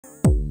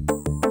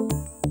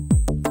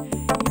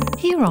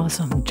Here are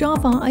some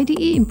Java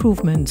IDE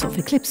improvements of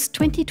Eclipse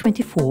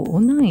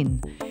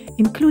 2024-09,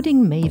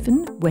 including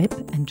Maven, web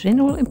and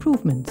general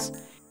improvements.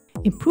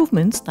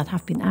 Improvements that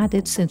have been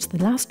added since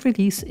the last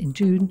release in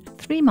June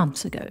 3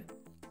 months ago.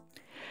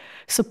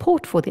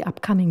 Support for the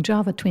upcoming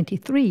Java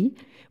 23,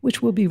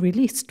 which will be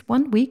released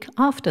 1 week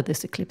after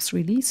this Eclipse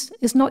release,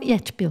 is not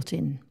yet built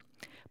in,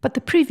 but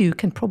the preview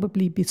can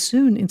probably be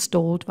soon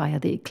installed via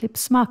the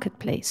Eclipse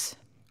marketplace.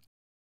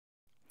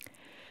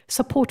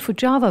 Support for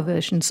Java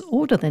versions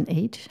older than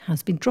 8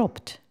 has been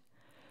dropped.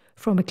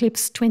 From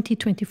Eclipse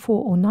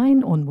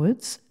 2024-09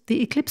 onwards,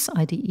 the Eclipse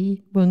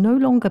IDE will no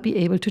longer be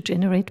able to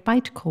generate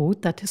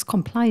bytecode that is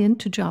compliant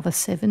to Java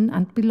 7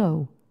 and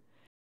below.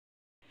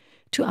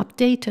 To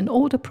update an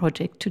older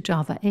project to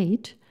Java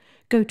 8,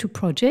 go to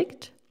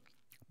Project,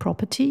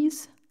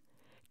 Properties,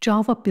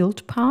 Java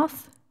Build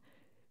Path,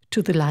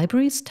 to the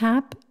Libraries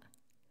tab,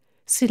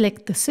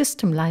 select the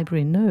System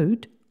Library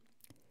node,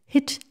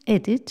 hit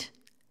Edit,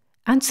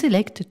 and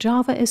select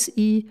Java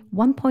SE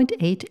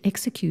 1.8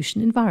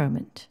 execution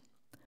environment.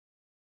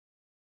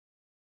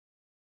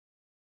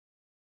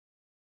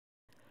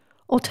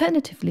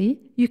 Alternatively,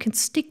 you can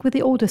stick with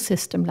the older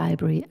system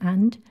library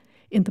and,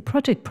 in the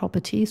project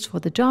properties for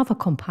the Java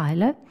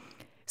compiler,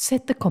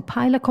 set the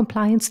compiler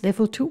compliance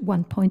level to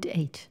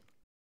 1.8.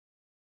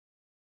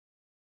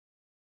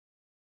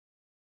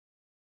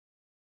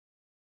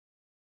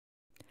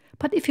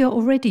 But if you're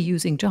already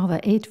using Java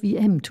 8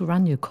 VM to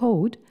run your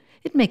code,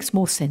 it makes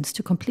more sense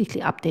to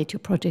completely update your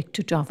project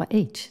to Java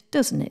 8,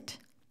 doesn't it?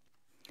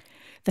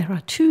 There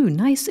are 2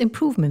 nice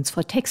improvements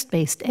for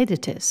text-based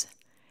editors.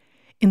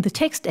 In the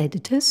text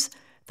editors,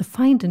 the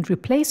Find and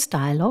Replace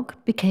dialog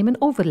became an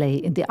overlay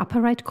in the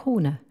upper right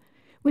corner,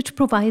 which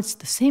provides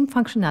the same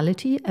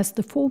functionality as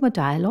the former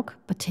dialog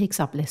but takes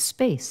up less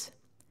space.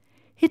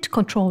 Hit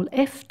Ctrl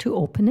F to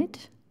open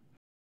it.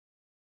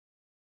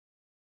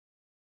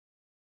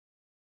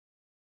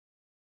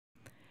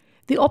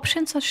 The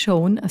options are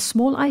shown as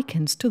small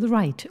icons to the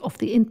right of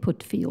the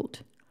input field.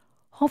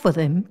 Hover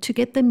them to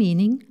get their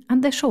meaning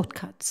and their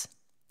shortcuts.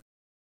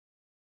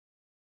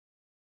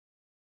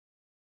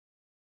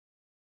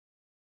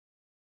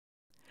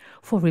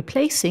 For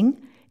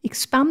replacing,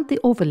 expand the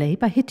overlay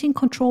by hitting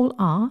Ctrl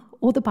R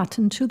or the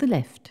button to the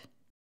left.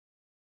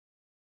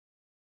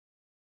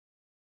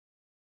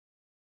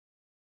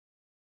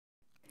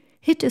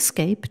 Hit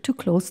Escape to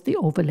close the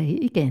overlay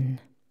again.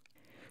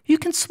 You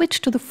can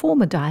switch to the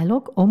former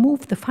dialog or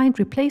move the Find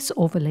Replace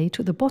overlay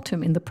to the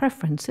bottom in the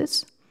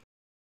Preferences,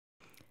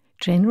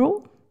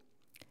 General,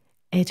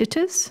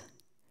 Editors,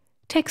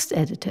 Text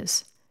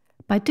Editors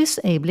by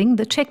disabling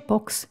the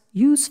checkbox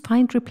Use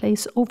Find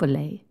Replace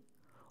Overlay,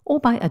 or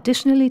by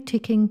additionally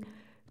ticking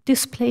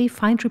Display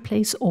Find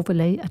Replace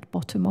Overlay at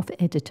bottom of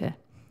Editor.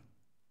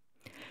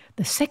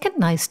 The second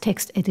nice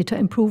text editor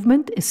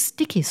improvement is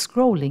sticky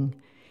scrolling,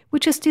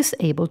 which is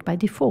disabled by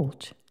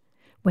default.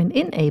 When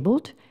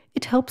enabled,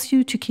 it helps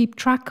you to keep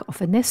track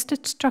of a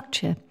nested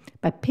structure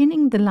by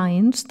pinning the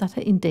lines that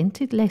are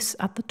indented less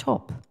at the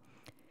top.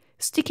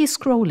 Sticky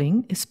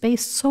scrolling is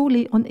based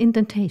solely on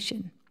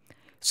indentation,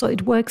 so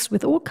it works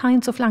with all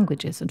kinds of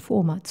languages and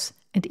formats,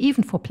 and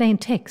even for plain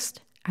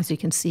text, as you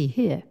can see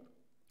here.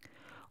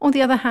 On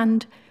the other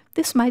hand,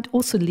 this might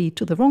also lead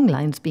to the wrong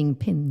lines being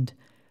pinned,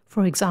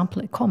 for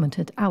example, a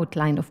commented out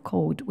line of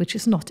code which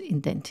is not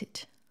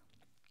indented.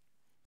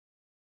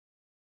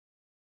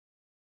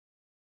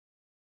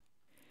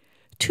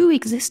 Two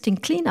existing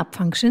cleanup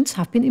functions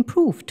have been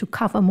improved to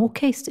cover more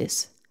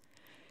cases.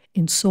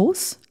 In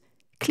Source,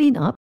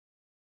 Cleanup.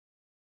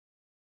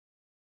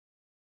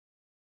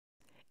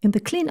 In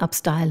the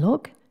Cleanups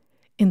dialog,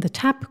 in the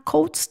tab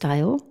Code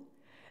Style,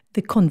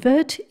 the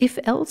Convert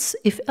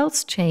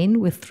if-else chain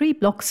with 3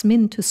 blocks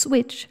min to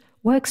switch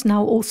works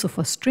now also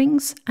for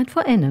strings and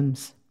for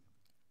enums.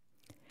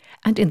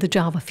 And in the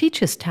Java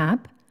Features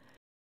tab,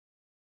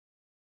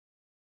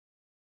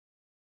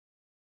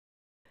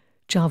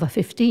 Java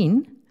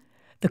 15,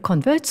 the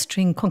Convert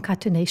String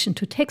concatenation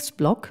to text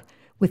block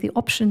with the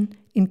option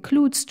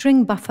Include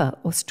String Buffer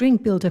or String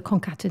Builder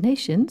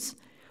concatenations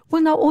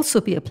will now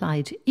also be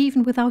applied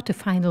even without a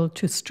final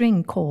to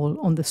string call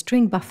on the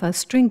String Buffer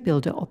String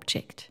Builder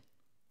object.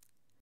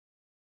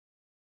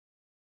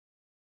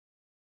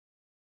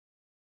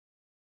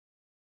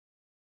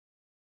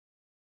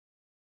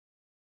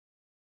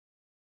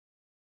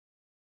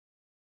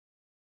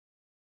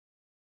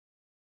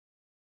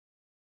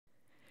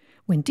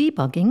 When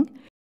debugging,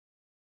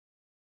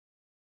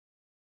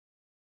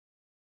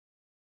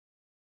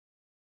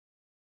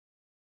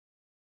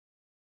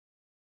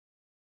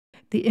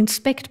 the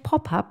Inspect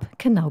pop-up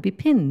can now be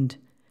pinned.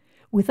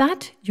 With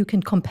that, you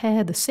can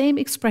compare the same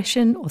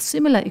expression or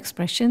similar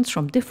expressions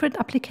from different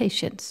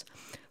applications,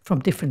 from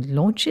different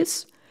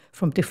launches,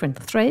 from different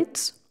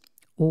threads,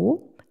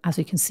 or, as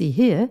you can see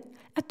here,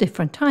 at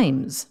different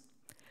times.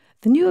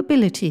 The new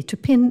ability to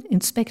pin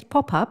Inspect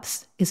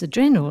pop-ups is a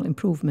general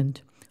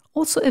improvement,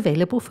 also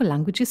available for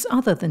languages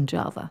other than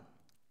Java.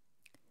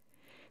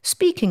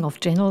 Speaking of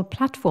general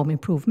platform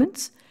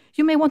improvements,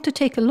 You may want to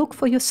take a look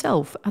for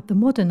yourself at the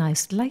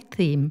modernized light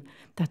theme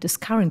that is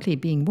currently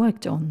being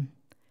worked on.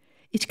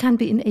 It can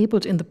be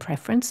enabled in the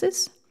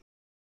Preferences,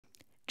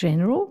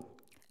 General,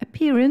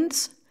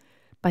 Appearance,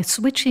 by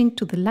switching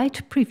to the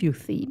Light Preview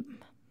theme.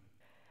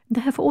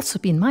 There have also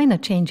been minor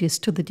changes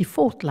to the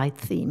default light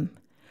theme.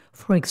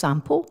 For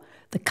example,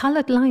 the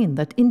colored line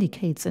that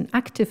indicates an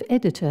active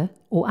editor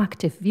or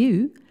active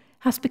view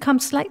has become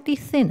slightly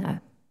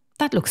thinner.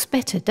 That looks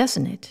better,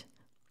 doesn't it?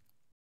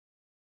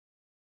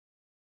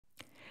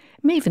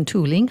 Maven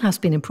tooling has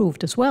been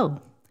improved as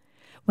well.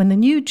 When the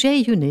new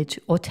JUnit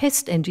or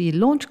TestNG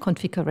launch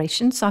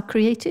configurations are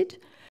created,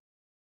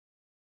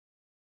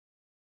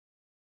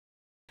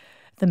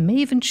 the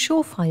Maven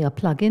Surefire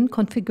plugin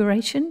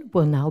configuration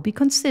will now be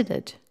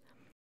considered.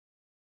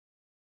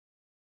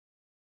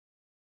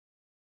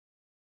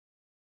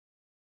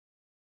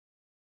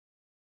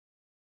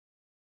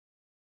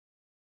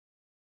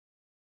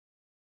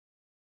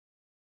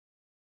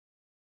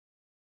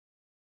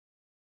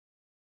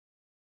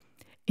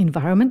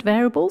 Environment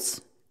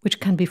variables, which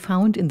can be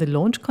found in the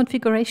launch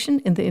configuration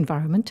in the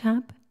Environment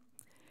tab.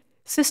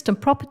 System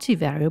property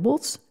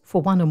variables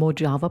for one or more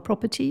Java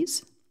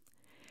properties.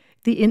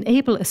 The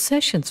enable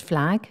assertions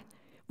flag,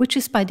 which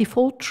is by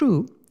default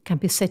true, can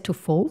be set to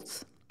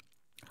false.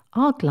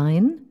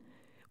 Argline,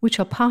 which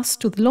are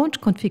passed to the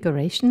launch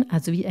configuration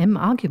as VM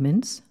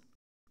arguments.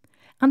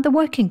 And the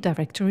working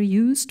directory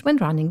used when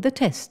running the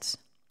tests.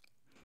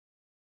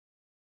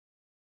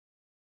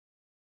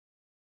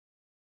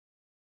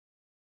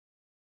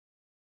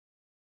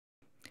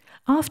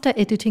 After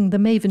editing the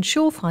Maven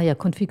Surefire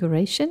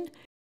configuration,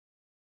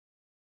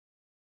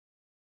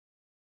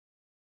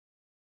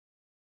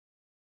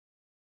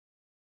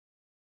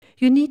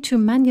 you need to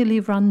manually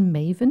run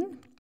Maven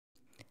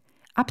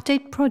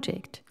update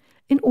project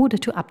in order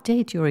to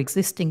update your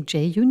existing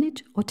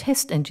JUnit or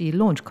TestNG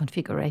launch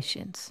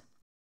configurations.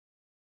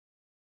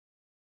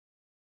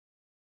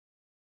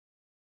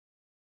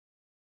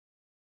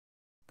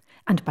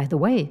 And by the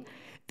way,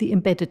 the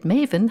embedded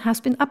Maven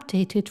has been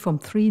updated from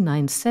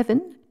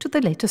 3.9.7 to the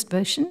latest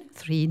version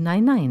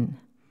 3.9.9.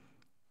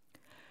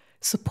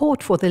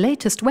 Support for the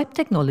latest web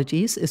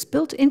technologies is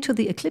built into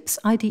the Eclipse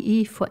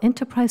IDE for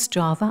enterprise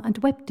Java and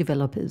web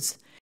developers,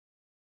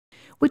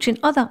 which in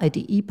other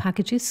IDE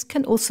packages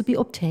can also be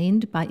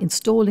obtained by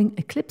installing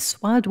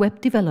Eclipse Wild Web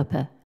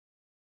Developer.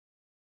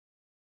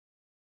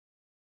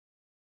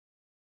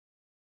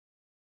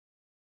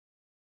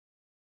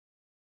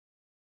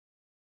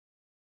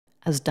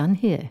 As done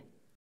here.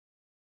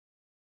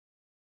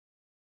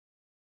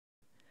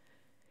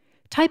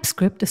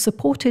 TypeScript is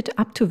supported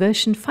up to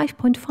version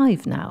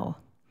 5.5 now.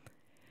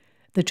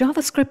 The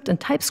JavaScript and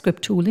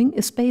TypeScript tooling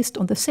is based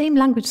on the same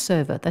language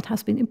server that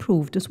has been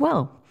improved as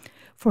well.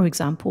 For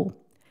example,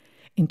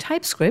 in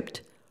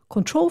TypeScript,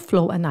 control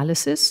flow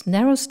analysis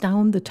narrows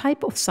down the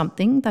type of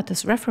something that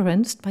is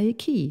referenced by a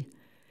key,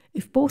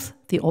 if both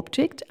the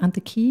object and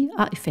the key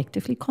are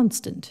effectively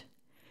constant.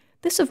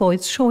 This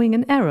avoids showing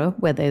an error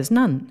where there is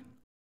none.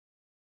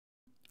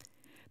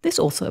 This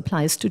also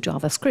applies to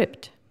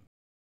JavaScript.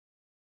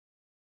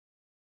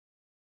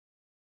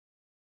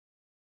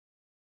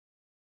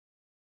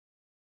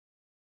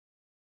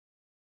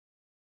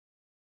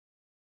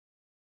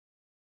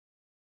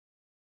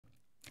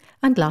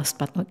 And last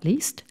but not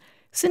least,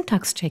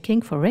 syntax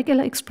checking for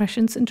regular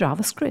expressions in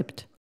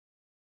JavaScript.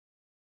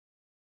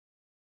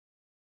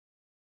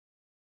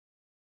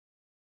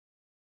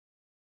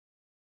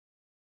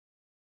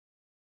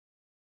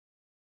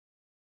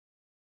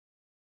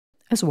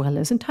 As well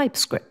as in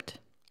TypeScript.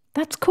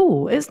 That's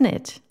cool, isn't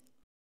it?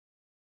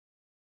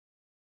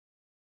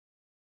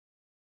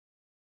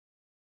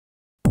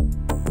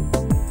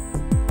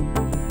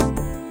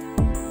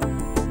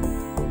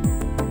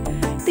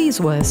 These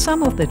were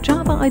some of the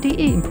Java IDE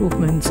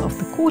improvements of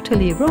the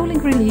quarterly rolling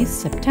release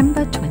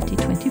September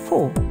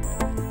 2024.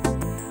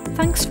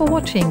 Thanks for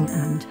watching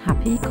and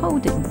happy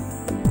coding!